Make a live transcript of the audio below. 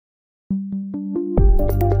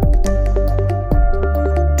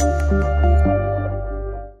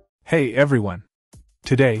Hey everyone!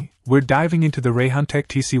 Today, we're diving into the Rayhontech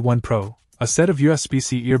TC1 Pro, a set of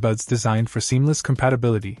USB-C earbuds designed for seamless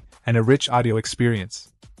compatibility and a rich audio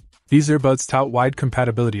experience. These earbuds tout wide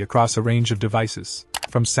compatibility across a range of devices,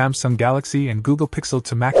 from Samsung Galaxy and Google Pixel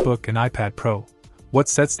to MacBook and iPad Pro. What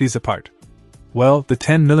sets these apart? Well, the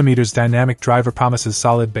 10mm dynamic driver promises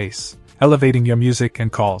solid bass, elevating your music and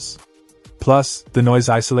calls. Plus, the noise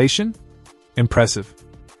isolation? Impressive.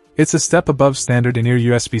 It's a step above standard in-ear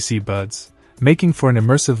USB-C buds, making for an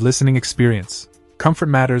immersive listening experience. Comfort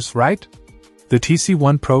matters, right? The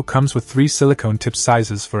TC1 Pro comes with 3 silicone tip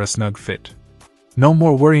sizes for a snug fit. No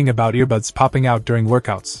more worrying about earbuds popping out during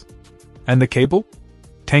workouts. And the cable?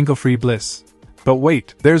 Tangle-free bliss. But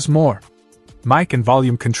wait, there's more! Mic and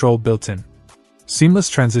volume control built in. Seamless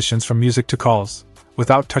transitions from music to calls,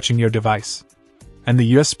 without touching your device. And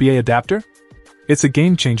the USB-A adapter? It's a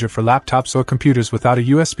game-changer for laptops or computers without a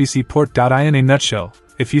USB-C port. In a nutshell,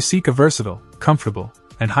 if you seek a versatile, comfortable,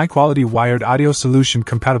 and high-quality wired audio solution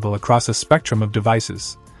compatible across a spectrum of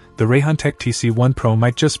devices, the Rayhontech TC1 Pro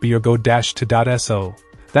might just be your go-to.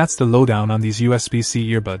 That's the lowdown on these USB-C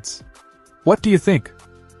earbuds. What do you think?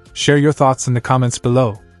 Share your thoughts in the comments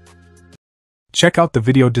below. Check out the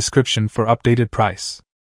video description for updated price.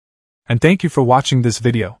 And thank you for watching this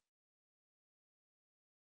video.